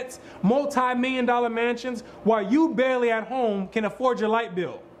private jets, multi-million-dollar mansions, while you barely at home can afford your light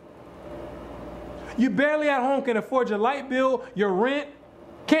bill. You barely at home can afford your light bill, your rent,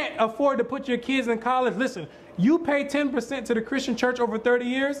 can't afford to put your kids in college. Listen, you pay 10% to the Christian church over 30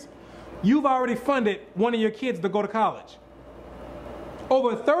 years, you've already funded one of your kids to go to college.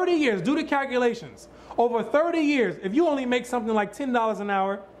 Over 30 years, do the calculations. Over 30 years, if you only make something like $10 an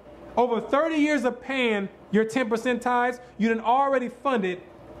hour, over 30 years of paying your 10% tithes, you done already funded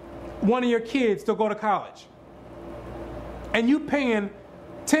one of your kids to go to college. And you paying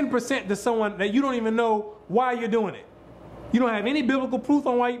 10% to someone that you don't even know why you're doing it. You don't have any biblical proof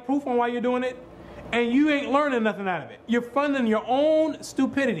on why you're doing it, and you ain't learning nothing out of it. You're funding your own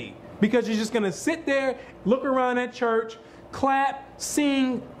stupidity because you're just going to sit there, look around at church, clap,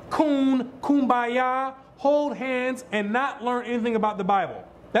 sing, kumbaya, hold hands, and not learn anything about the Bible.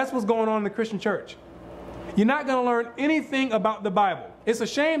 That's what's going on in the Christian church. You're not going to learn anything about the Bible. It's a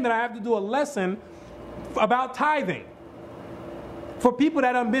shame that I have to do a lesson about tithing for people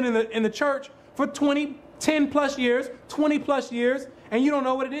that have been in the church for 10 plus years, 20 plus years, and you don't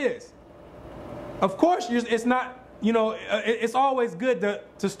know what it is. Of course, it's not, it's always good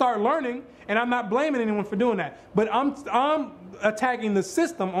to start learning, and I'm not blaming anyone for doing that. But I'm attacking the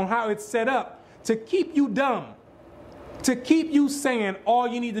system on how it's set up to keep you dumb, to keep you saying all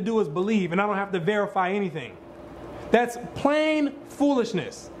you need to do is believe, and I don't have to verify anything. That's plain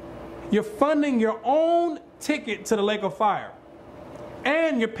foolishness. You're funding your own ticket to the lake of fire,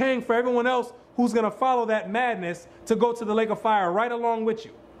 and you're paying for everyone else who's going to follow that madness to go to the lake of fire right along with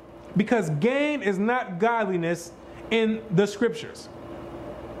you. Because gain is not godliness in the scriptures.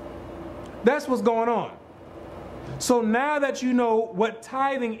 That's what's going on. So now that you know what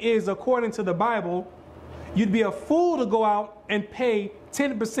tithing is according to the Bible, you'd be a fool to go out and pay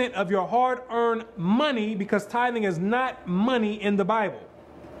 10% of your hard-earned money, because tithing is not money in the Bible.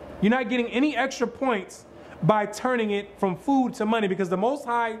 You're not getting any extra points by turning it from food to money, because the Most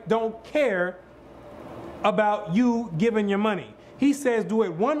High don't care about you giving your money. He says do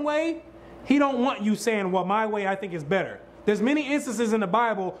it one way. He don't want you saying, well, my way I think is better. There's many instances in the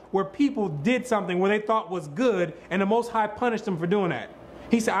Bible where people did something where they thought was good, and the Most High punished them for doing that.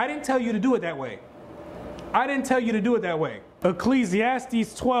 He said, I didn't tell you to do it that way. I didn't tell you to do it that way.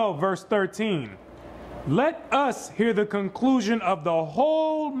 Ecclesiastes 12 verse 13. Let us hear the conclusion of the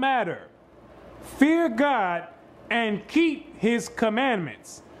whole matter. Fear God and keep his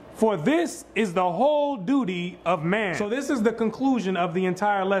commandments, for this is the whole duty of man. So this is the conclusion of the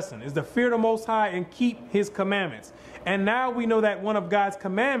entire lesson, is to fear the Most High and keep his commandments. And now we know that one of God's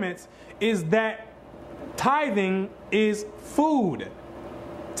commandments is that tithing is food.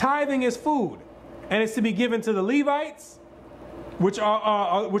 Tithing is food. And it's to be given to the Levites, which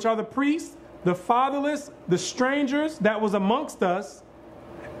are the priests, the fatherless, the strangers that was amongst us,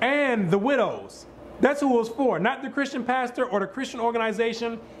 and the widows. That's who it was for. Not the Christian pastor or the Christian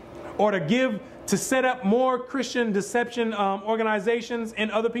organization, or to set up more Christian deception organizations in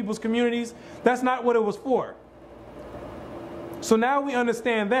other people's communities. That's not what it was for. So now we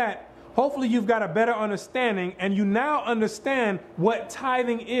understand that. Hopefully you've got a better understanding, and you now understand what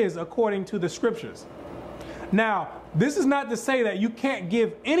tithing is according to the scriptures. Now, this is not to say that you can't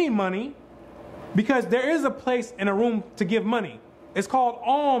give any money, because there is a place in a room to give money. It's called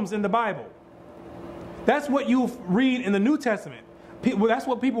alms in the Bible. That's what you read in the New Testament. That's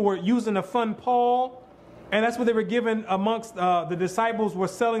what people were using to fund Paul, and that's what they were given amongst the disciples were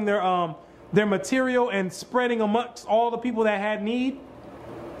selling their material and spreading amongst all the people that had need.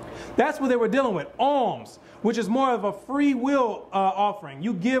 That's what they were dealing with, alms, which is more of a free will offering.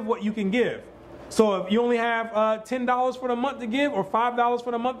 You give what you can give. So if you only have $10 for the month to give, or $5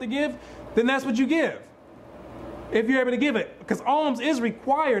 for the month to give, then that's what you give, if you're able to give it. Because alms is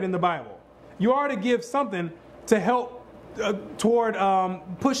required in the Bible. You are to give something to help toward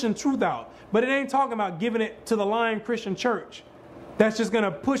pushing truth out. But it ain't talking about giving it to the lying Christian church that's just going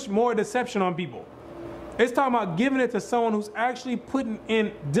to push more deception on people. It's talking about giving it to someone who's actually putting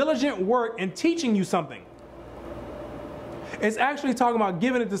in diligent work and teaching you something. It's actually talking about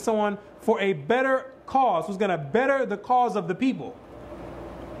giving it to someone for a better cause, who's going to better the cause of the people.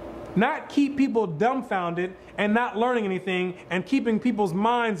 Not keep people dumbfounded and not learning anything and keeping people's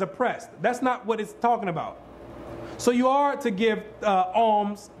minds oppressed. That's not what it's talking about. So you are to give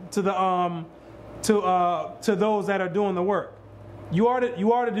alms to the to those that are doing the work. You are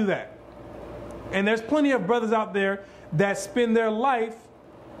to do that. And there's plenty of brothers out there that spend their life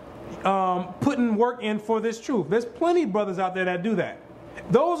putting work in for this truth. There's plenty of brothers out there that do that.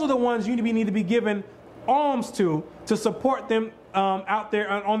 Those are the ones you need to be given alms to support them out there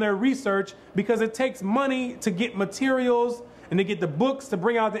on their research, because it takes money to get materials and to get the books to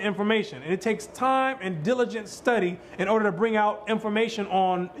bring out the information, and it takes time and diligent study in order to bring out information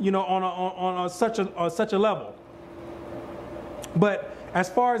on such a level. But as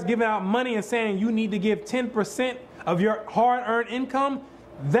far as giving out money and saying you need to give 10% of your hard-earned income,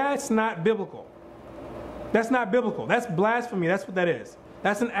 that's not biblical. That's not biblical. That's blasphemy. That's what that is.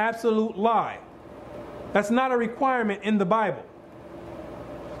 That's an absolute lie. That's not a requirement in the Bible.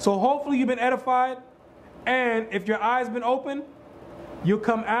 So hopefully you've been edified, and if your eyes been open, you'll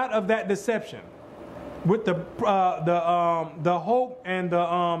come out of that deception with the hope and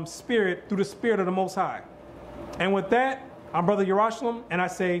the spirit, through the Spirit of the Most High. And with that, I'm Brother Yarashalam, and I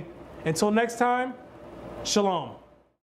say, until next time, Shalom.